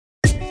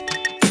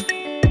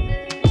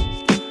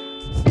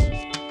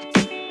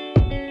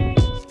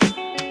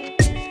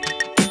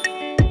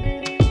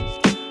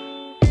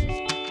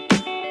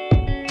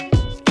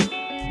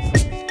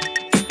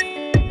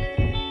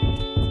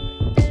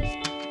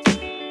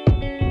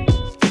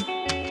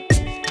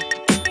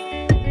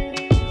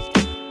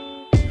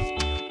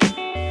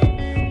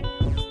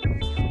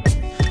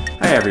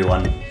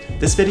everyone!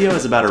 This video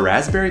is about a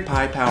Raspberry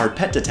Pi powered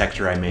pet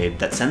detector I made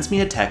that sends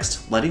me a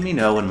text letting me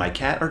know when my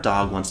cat or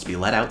dog wants to be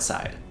let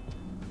outside.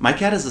 My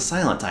cat is a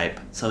silent type,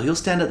 so he'll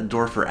stand at the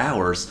door for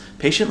hours,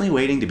 patiently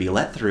waiting to be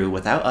let through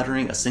without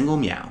uttering a single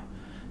meow.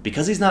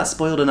 Because he's not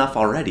spoiled enough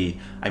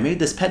already, I made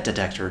this pet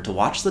detector to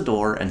watch the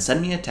door and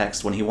send me a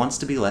text when he wants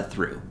to be let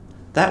through.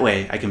 That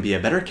way, I can be a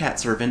better cat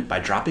servant by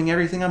dropping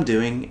everything I'm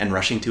doing and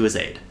rushing to his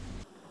aid.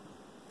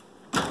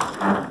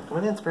 Come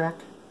on in, Sprack.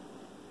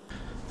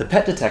 The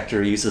pet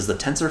detector uses the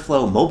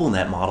TensorFlow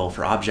MobileNet model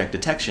for object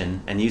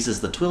detection and uses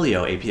the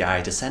Twilio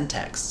API to send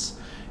texts.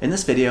 In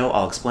this video,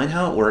 I'll explain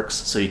how it works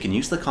so you can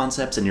use the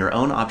concepts in your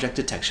own object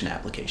detection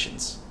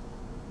applications.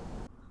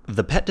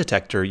 The pet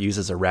detector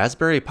uses a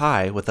Raspberry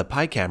Pi with a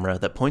Pi camera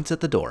that points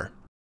at the door.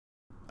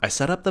 I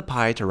set up the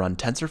Pi to run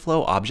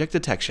TensorFlow object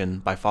detection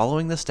by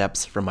following the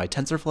steps from my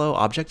TensorFlow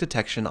object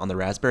detection on the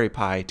Raspberry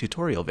Pi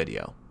tutorial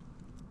video.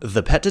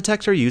 The pet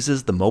detector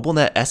uses the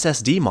MobileNet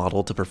SSD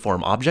model to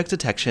perform object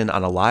detection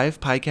on a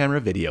live Pi camera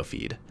video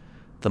feed.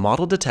 The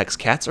model detects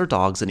cats or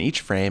dogs in each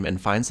frame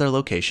and finds their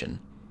location.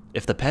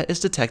 If the pet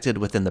is detected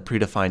within the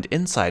predefined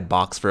inside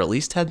box for at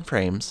least 10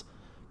 frames,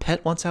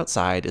 pet once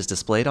outside is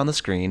displayed on the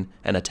screen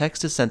and a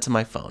text is sent to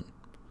my phone.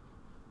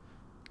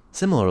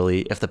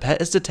 Similarly, if the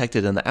pet is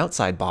detected in the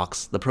outside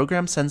box, the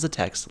program sends a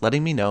text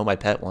letting me know my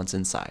pet wants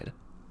inside.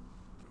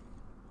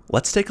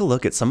 Let's take a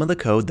look at some of the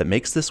code that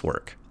makes this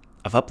work.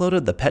 I've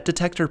uploaded the pet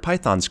detector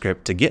Python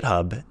script to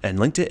GitHub and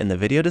linked it in the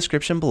video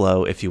description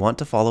below if you want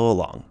to follow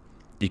along.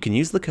 You can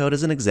use the code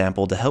as an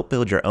example to help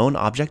build your own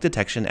object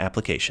detection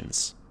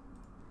applications.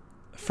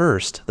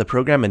 First, the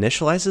program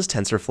initializes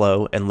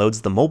TensorFlow and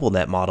loads the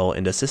MobileNet model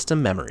into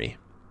system memory.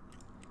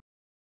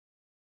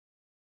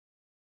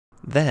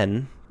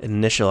 Then, it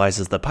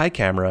initializes the Pi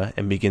camera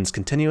and begins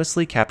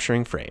continuously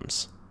capturing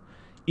frames.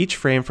 Each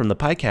frame from the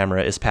Pi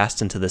camera is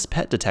passed into this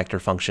pet detector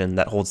function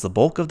that holds the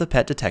bulk of the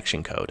pet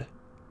detection code.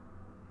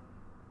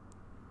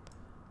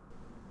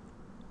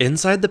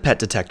 Inside the pet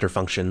detector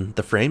function,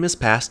 the frame is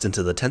passed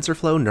into the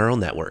TensorFlow neural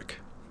network.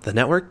 The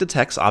network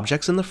detects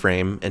objects in the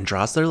frame and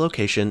draws their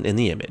location in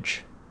the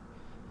image.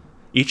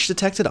 Each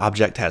detected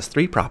object has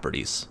three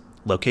properties: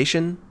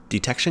 location,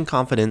 detection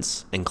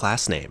confidence, and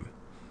class name.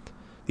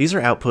 These are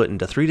output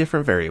into three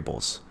different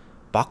variables: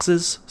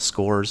 boxes,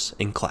 scores,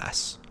 and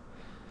class.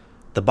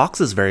 The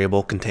boxes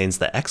variable contains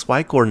the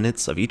XY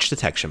coordinates of each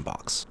detection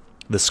box.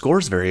 The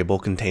scores variable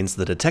contains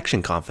the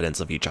detection confidence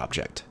of each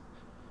object.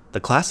 The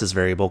classes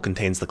variable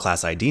contains the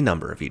class ID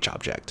number of each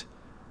object.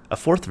 A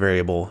fourth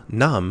variable,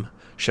 num,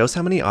 shows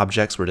how many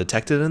objects were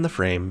detected in the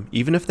frame,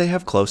 even if they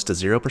have close to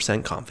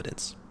 0%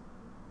 confidence.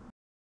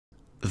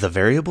 The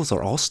variables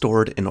are all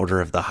stored in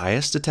order of the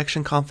highest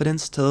detection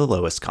confidence to the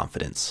lowest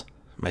confidence.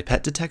 My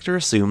pet detector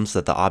assumes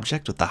that the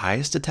object with the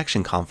highest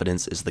detection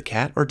confidence is the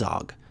cat or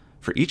dog.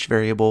 For each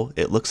variable,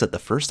 it looks at the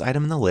first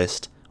item in the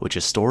list, which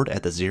is stored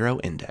at the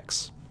 0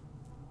 index.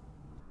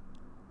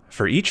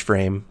 For each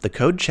frame, the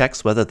code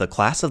checks whether the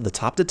class of the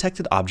top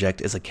detected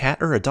object is a cat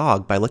or a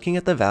dog by looking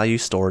at the value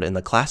stored in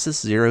the classes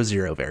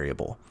 00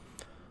 variable.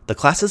 The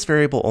classes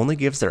variable only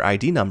gives their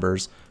ID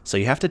numbers, so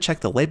you have to check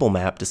the label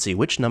map to see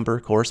which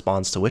number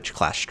corresponds to which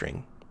class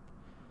string.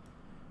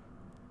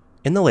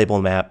 In the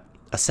label map,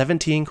 a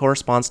 17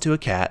 corresponds to a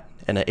cat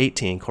and an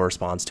 18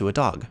 corresponds to a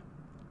dog.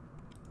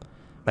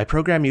 My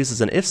program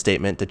uses an if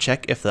statement to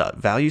check if the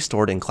value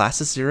stored in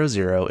classes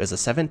 00 is a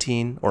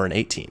 17 or an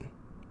 18.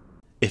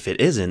 If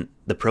it isn't,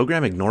 the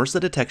program ignores the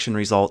detection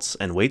results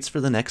and waits for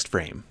the next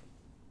frame.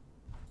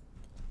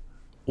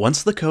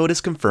 Once the code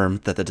is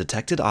confirmed that the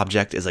detected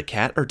object is a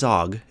cat or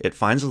dog, it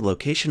finds the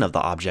location of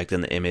the object in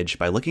the image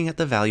by looking at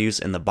the values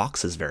in the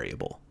boxes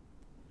variable.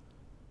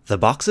 The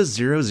boxes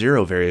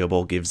 00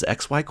 variable gives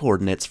XY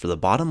coordinates for the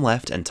bottom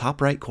left and top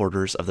right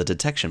quarters of the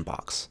detection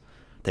box.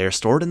 They are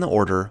stored in the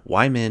order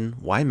ymin,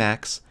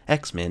 ymax,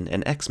 xmin,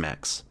 and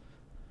xmax.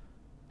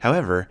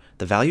 However,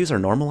 the values are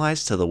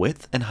normalized to the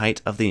width and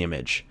height of the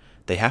image.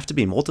 They have to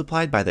be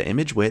multiplied by the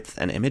image width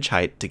and image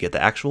height to get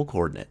the actual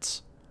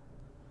coordinates.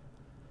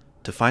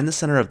 To find the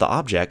center of the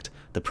object,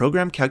 the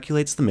program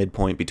calculates the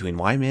midpoint between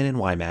ymin and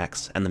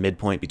ymax and the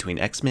midpoint between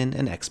xmin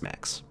and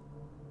xmax.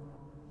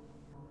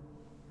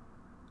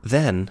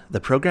 Then,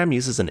 the program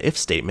uses an if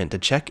statement to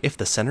check if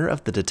the center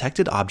of the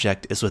detected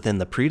object is within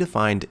the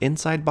predefined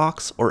inside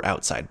box or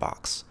outside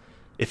box.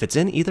 If it's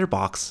in either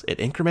box, it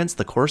increments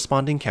the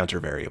corresponding counter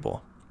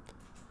variable.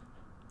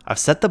 I've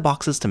set the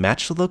boxes to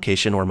match the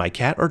location where my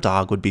cat or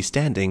dog would be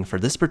standing for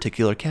this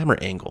particular camera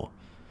angle.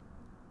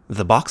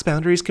 The box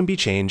boundaries can be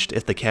changed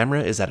if the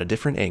camera is at a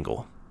different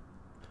angle.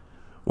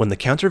 When the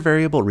counter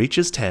variable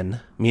reaches 10,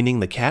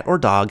 meaning the cat or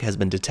dog has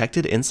been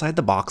detected inside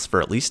the box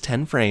for at least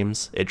 10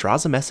 frames, it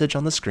draws a message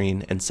on the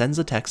screen and sends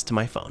a text to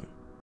my phone.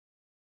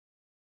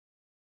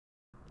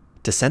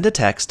 To send a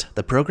text,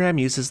 the program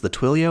uses the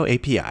Twilio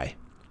API.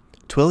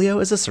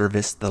 Twilio is a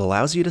service that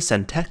allows you to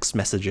send text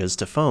messages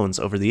to phones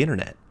over the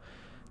internet.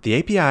 The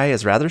API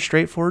is rather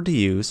straightforward to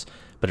use,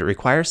 but it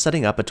requires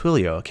setting up a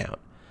Twilio account.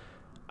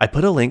 I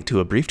put a link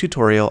to a brief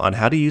tutorial on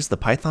how to use the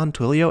Python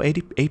Twilio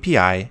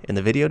API in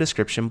the video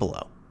description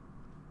below.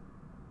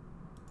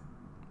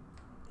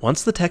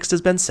 Once the text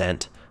has been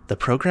sent, the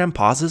program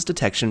pauses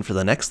detection for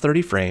the next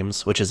 30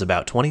 frames, which is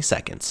about 20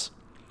 seconds.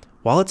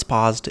 While it's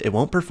paused, it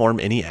won't perform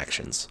any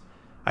actions.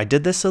 I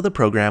did this so the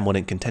program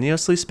wouldn't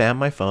continuously spam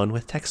my phone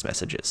with text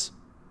messages.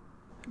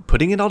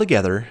 Putting it all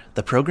together,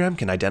 the program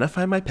can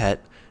identify my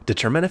pet,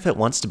 determine if it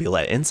wants to be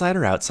let inside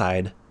or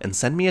outside, and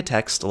send me a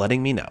text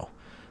letting me know.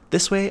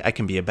 This way, I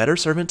can be a better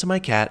servant to my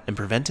cat and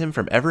prevent him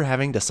from ever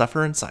having to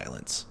suffer in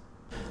silence.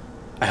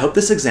 I hope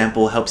this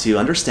example helps you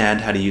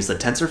understand how to use the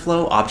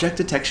TensorFlow Object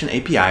Detection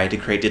API to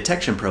create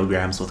detection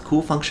programs with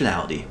cool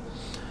functionality.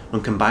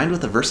 When combined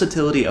with the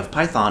versatility of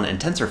Python and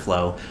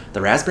TensorFlow,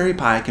 the Raspberry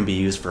Pi can be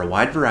used for a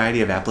wide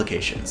variety of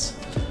applications.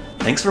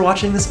 Thanks for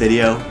watching this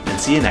video, and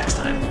see you next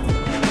time.